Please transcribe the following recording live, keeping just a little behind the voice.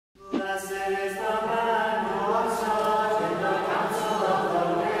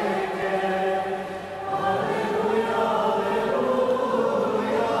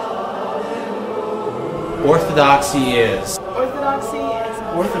Orthodoxy is. Orthodoxy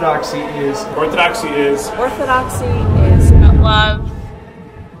is. Orthodoxy is. Orthodoxy is. Orthodoxy is love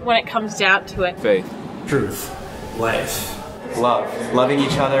when it comes down to it. Faith. Truth. Life. Love. Loving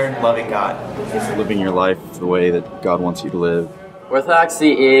each other, loving God. Living your life the way that God wants you to live.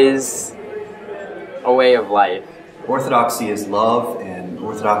 Orthodoxy is a way of life. Orthodoxy is love, and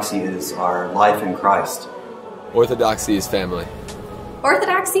orthodoxy is our life in Christ. Orthodoxy is family.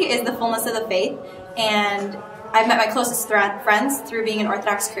 Orthodoxy is the fullness of the faith, and I've met my closest friends through being an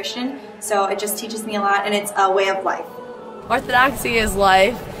Orthodox Christian, so it just teaches me a lot, and it's a way of life. Orthodoxy is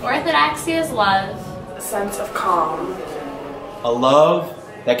life. Orthodoxy is love. A sense of calm. A love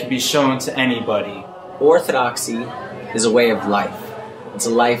that can be shown to anybody. Orthodoxy is a way of life. It's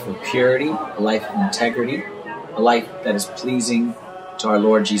a life of purity, a life of integrity, a life that is pleasing to our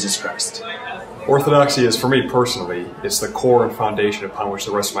Lord Jesus Christ. Orthodoxy is, for me personally, it's the core and foundation upon which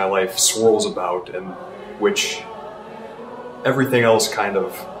the rest of my life swirls about and which everything else kind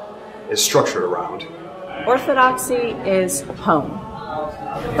of is structured around. Orthodoxy is home.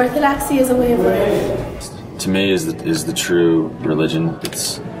 Orthodoxy is a way of life. To me, is the true religion.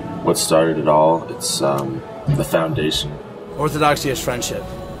 It's what started it all. It's the foundation. Orthodoxy is friendship.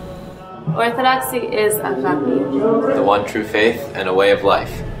 Orthodoxy is agape. The one true faith and a way of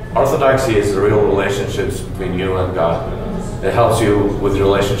life. Orthodoxy is the real relationships between you and God. It helps you with the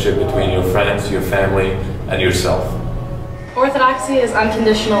relationship between your friends, your family, and yourself. Orthodoxy is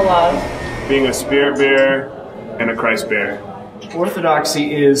unconditional love. Being a spirit bearer and a Christ bearer.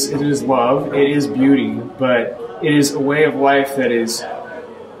 Orthodoxy is love, it is beauty, but it is a way of life that is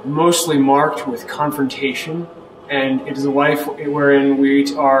mostly marked with confrontation, and it is a life wherein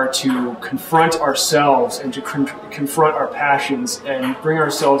we are to confront ourselves and to confront our passions and bring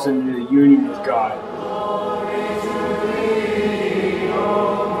ourselves into the union with God.